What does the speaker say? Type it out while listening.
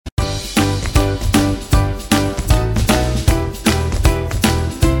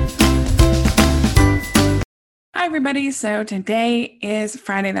everybody. So today is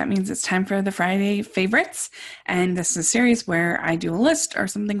Friday. That means it's time for the Friday favorites. And this is a series where I do a list or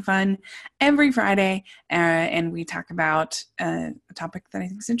something fun every Friday. And we talk about a topic that I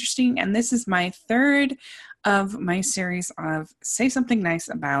think is interesting. And this is my third of my series of Say Something Nice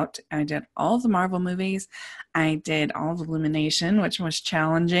About. I did all of the Marvel movies. I did all of Illumination, which was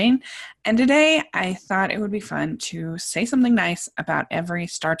challenging. And today I thought it would be fun to say something nice about every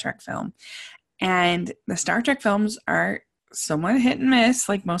Star Trek film. And the Star Trek films are somewhat hit and miss,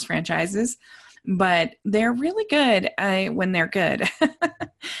 like most franchises, but they're really good when they're good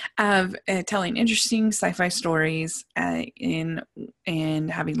of telling interesting sci-fi stories and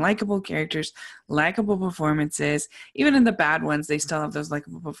having likable characters, likable performances. Even in the bad ones, they still have those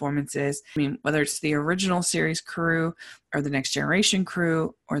likable performances. I mean, whether it's the original series crew or the Next Generation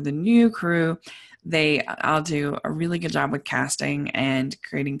crew or the new crew, they all do a really good job with casting and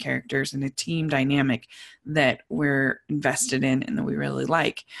creating characters and a team dynamic that we're invested in and that we really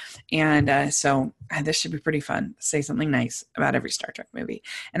like. And so this should be pretty fun. Say something nice about every Star Trek movie.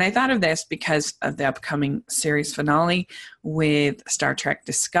 And I thought of this because of the upcoming series finale with Star Trek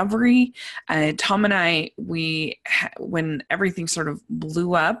Discovery. Tom and I, when everything sort of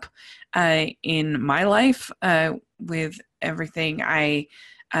blew up in my life with everything,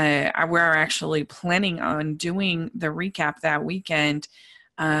 we're actually planning on doing the recap that weekend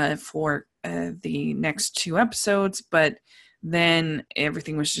for the next two episodes, but then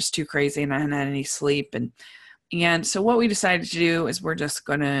everything was just too crazy and I hadn't had any sleep. And so what we decided to do is we're just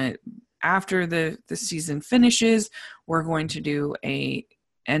going to, after the season finishes, we're going to do a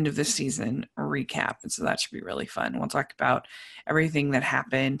end of the season recap. And so that should be really fun. We'll talk about everything that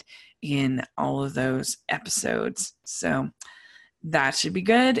happened in all of those episodes. So that should be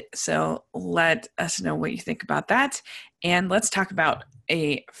good. So let us know what you think about that. And let's talk about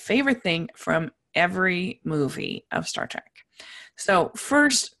a favorite thing from every movie of Star Trek. So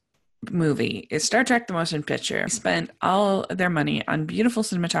first movie is Star Trek The Motion Picture. They spent all their money on beautiful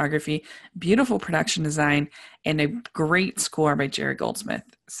cinematography, beautiful production design, and a great score by Jerry Goldsmith.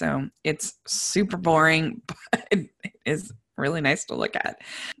 So it's super boring, but it is really nice to look at.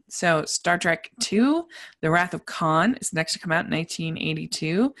 So Star Trek II, The Wrath of Khan is next to come out in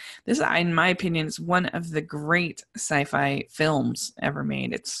 1982. This, in my opinion, is one of the great sci-fi films ever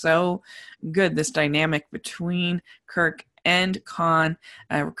made. It's so good, this dynamic between Kirk and Khan.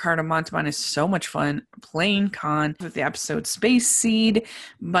 Ricardo Montalban is so much fun playing Khan with the episode Space Seed,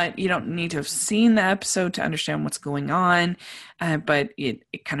 but you don't need to have seen the episode to understand what's going on, but it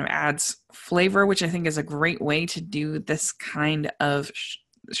kind of adds flavor, which I think is a great way to do this kind of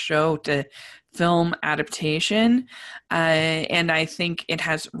show to film adaptation. And I think it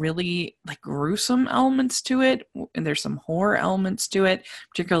has really like gruesome elements to it, and there's some horror elements to it,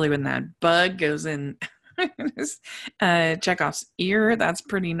 particularly when that bug goes in Chekhov's ear. That's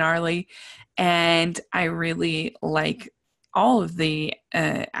pretty gnarly. And I really like all of the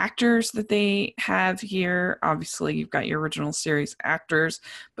actors that they have here. Obviously, you've got your original series actors,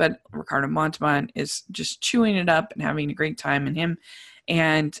 but Ricardo Montalban is just chewing it up and having a great time. And him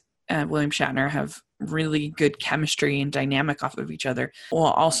and William Shatner have really good chemistry and dynamic off of each other. Well,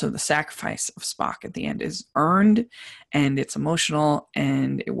 also the sacrifice of Spock at the end is earned, and it's emotional,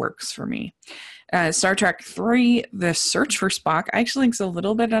 and it works for me. Star Trek III, The Search for Spock, I actually think is a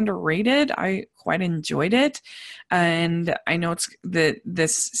little bit underrated. I quite enjoyed it. And I know it's that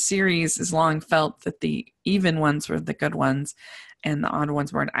this series has long felt that the even ones were the good ones and the odd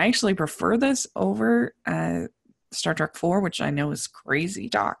ones weren't. I actually prefer this over Star Trek IV, which I know is crazy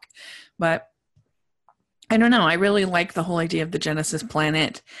talk. But I don't know. I really like the whole idea of the Genesis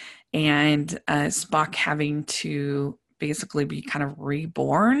planet and Spock having to basically be kind of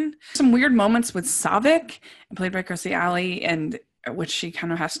reborn. Some weird moments with Savik, played by Kirstie Alley, and what she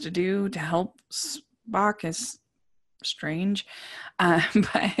kind of has to do to help Spock is strange. But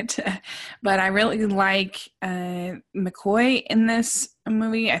I really like McCoy in this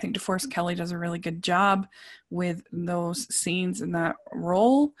movie. I think DeForest Kelley does a really good job with those scenes in that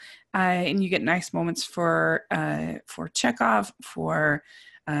role. And you get nice moments for Chekhov, for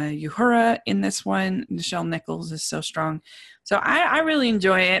Uhura in this one. Nichelle Nichols is so strong. So I really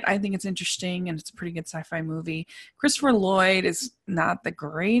enjoy it. I think it's interesting, and it's a pretty good sci-fi movie. Christopher Lloyd is not the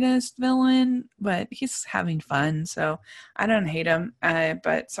greatest villain, but he's having fun, so I don't hate him.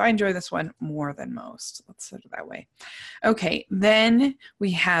 But so I enjoy this one more than most. Let's put it that way. Okay, then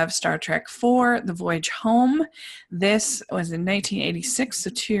we have Star Trek IV, The Voyage Home. This was in 1986, so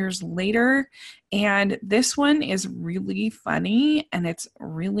 2 years later. And this one is really funny, and it's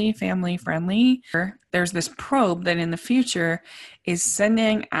really family friendly. There's this probe that in the future is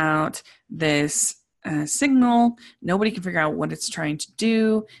sending out this signal. Nobody can figure out what it's trying to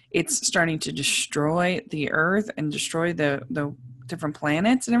do. It's starting to destroy the Earth and destroy the different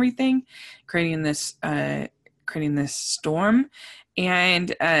planets and everything, creating this storm.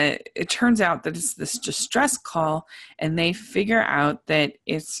 And it turns out that it's this distress call, and they figure out that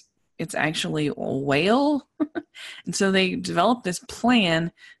it's actually a whale. And so they develop this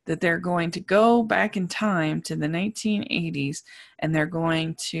plan that they're going to go back in time to the 1980s, and they're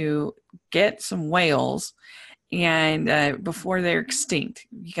going to get some whales and before they're extinct,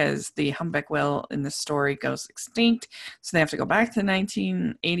 because the humpback whale in the story goes extinct. So they have to go back to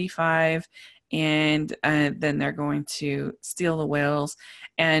 1985, and then they're going to steal the whales.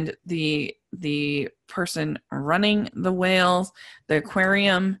 And the person running the whales, the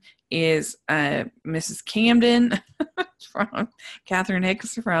aquarium, is Mrs. Camden from Catherine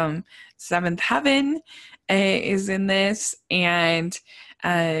Hicks from Seventh Heaven, is in this, and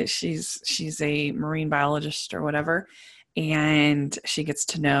she's a marine biologist or whatever, and she gets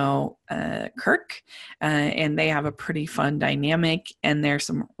to know Kirk, and they have a pretty fun dynamic. And there's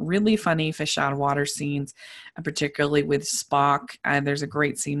some really funny fish out of water scenes, particularly with Spock. There's a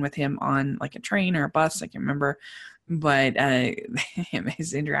great scene with him on like a train or a bus, I can't remember, but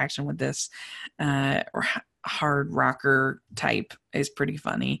his interaction with this hard rocker type is pretty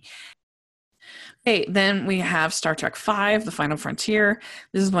funny. Okay, then we have Star Trek V, The Final Frontier.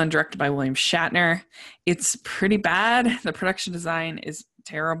 This is one directed by William Shatner. It's pretty bad. The production design is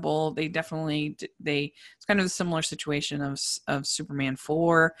terrible. It's kind of a similar situation of Superman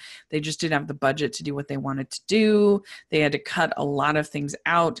 4. They just didn't have the budget to do what they wanted to do. They had to cut a lot of things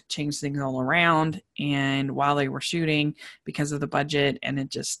out, change things all around, and while they were shooting, because of the budget, and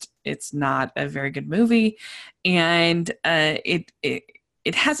it's not a very good movie. And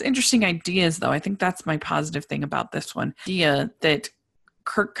it has interesting ideas, though. I think that's my positive thing about this one. The idea that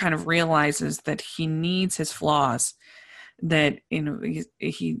Kirk kind of realizes that he needs his flaws, that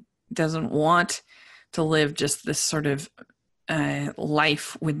he doesn't want to live just this sort of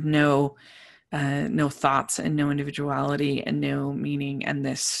life with no thoughts and no individuality and no meaning. And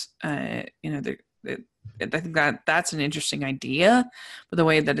this, I think that's an interesting idea, but the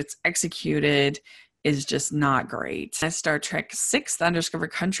way that it's executed is just not great. Star Trek VI, The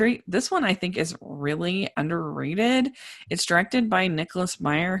Undiscovered Country. This one I think is really underrated. It's directed by Nicholas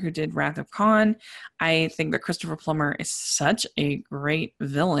Meyer, who did Wrath of Khan. I think that Christopher Plummer is such a great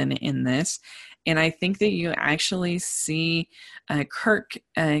villain in this. And I think that you actually see Kirk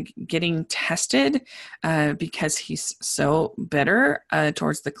getting tested because he's so bitter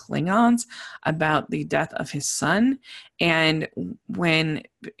towards the Klingons about the death of his son. And when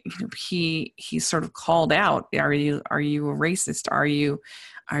he's sort of called out, are you a racist? Are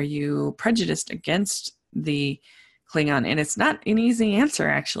you prejudiced against the Klingon? And it's not an easy answer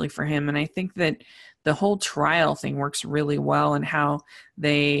actually for him. And I think that the whole trial thing works really well, and how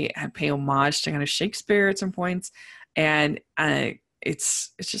they pay homage to kind of Shakespeare at some points. And it's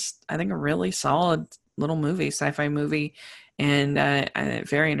just, I think, a really solid little movie, sci-fi movie, and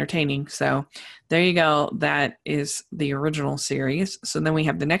very entertaining. So there you go. That is the original series. So then we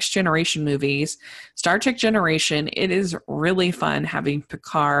have the Next Generation movies. Star Trek Generation. It is really fun having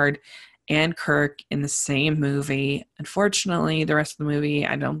Picard and Kirk in the same movie. Unfortunately, the rest of the movie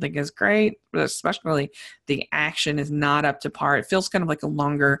I don't think is great, but especially the action is not up to par. It feels kind of like a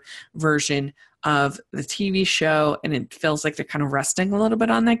longer version of the TV show, and it feels like they're kind of resting a little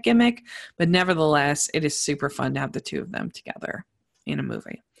bit on that gimmick, but nevertheless, it is super fun to have the two of them together in a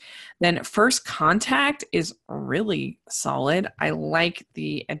movie. Then First Contact is really solid. I like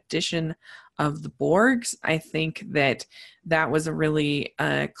the addition of the Borgs. I think that was a really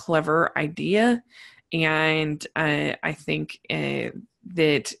clever idea, and I think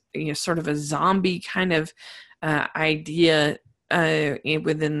that sort of a zombie kind of idea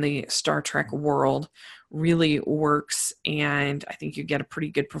within the Star Trek world really works, and I think you get a pretty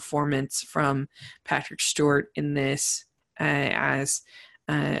good performance from Patrick Stewart in this as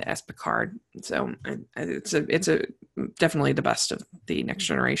Picard. So it's definitely the best of the Next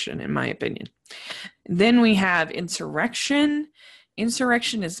Generation, in my opinion. Then we have Insurrection.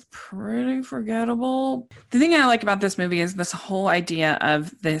 Insurrection is pretty forgettable. The thing I like about this movie is this whole idea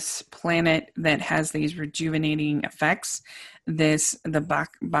of this planet that has these rejuvenating effects.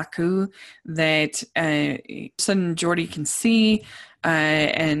 The Baku that sudden Geordi can see,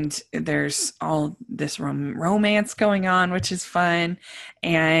 and there's all this romance going on, which is fun,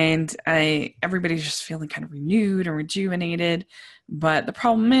 and everybody's just feeling kind of renewed and rejuvenated. But the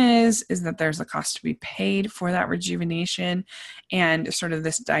problem is that there's a cost to be paid for that rejuvenation, and sort of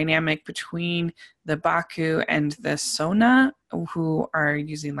this dynamic between the Baku and the Sona, who are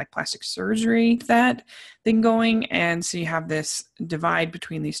using like plastic surgery, that thing going. And so you have this divide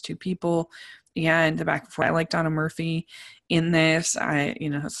between these two people and the back and forth. I like Donna Murphy in this.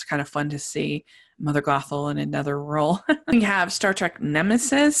 It's kind of fun to see Mother Gothel in another role. We have Star Trek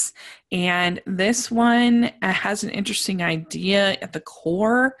Nemesis, and this one has an interesting idea at the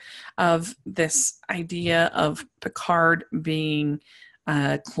core of this idea of Picard being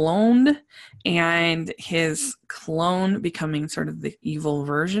cloned and his clone becoming sort of the evil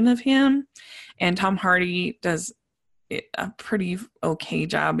version of him. And Tom Hardy does a pretty okay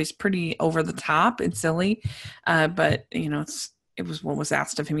job. He's pretty over the top and silly, but it was what was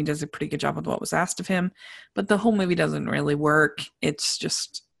asked of him. He does a pretty good job with what was asked of him, but the whole movie doesn't really work. It's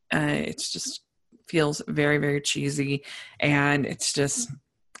just feels very, very cheesy, and it's just,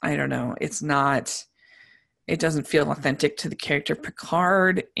 I don't know. It doesn't feel authentic to the character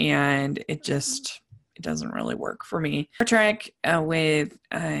Picard, and it doesn't really work for me. Star Trek with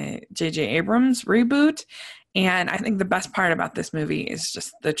J.J. Abrams reboot. And I think the best part about this movie is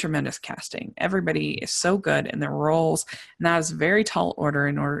just the tremendous casting. Everybody is so good in their roles, and that is a very tall order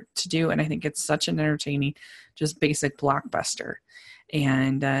in order to do. And I think it's such an entertaining, just basic blockbuster.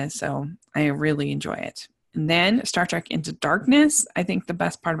 And so I really enjoy it. And then Star Trek Into Darkness. I think the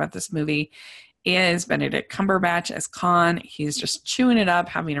best part about this movie is Benedict Cumberbatch as Khan. He's just chewing it up,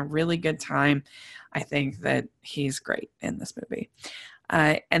 having a really good time. I think that he's great in this movie.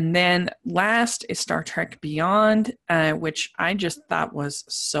 And then last is Star Trek Beyond, which I just thought was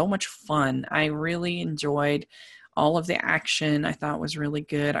so much fun. I really enjoyed all of the action. I thought was really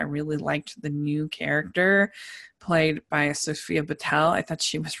good. I really liked the new character played by Sophia Boutelle. I thought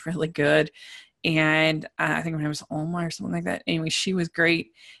she was really good. And I think her name was Alma or something like that. Anyway, she was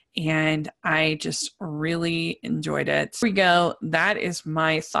great. And I just really enjoyed it. Here we go. That is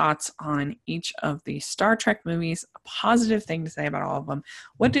my thoughts on each of the Star Trek movies. A positive thing to say about all of them.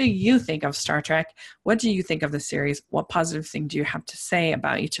 What do you think of Star Trek? What do you think of the series? What positive thing do you have to say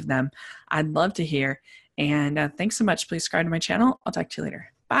about each of them? I'd love to hear. And thanks so much. Please subscribe to my channel. I'll talk to you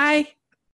later. Bye.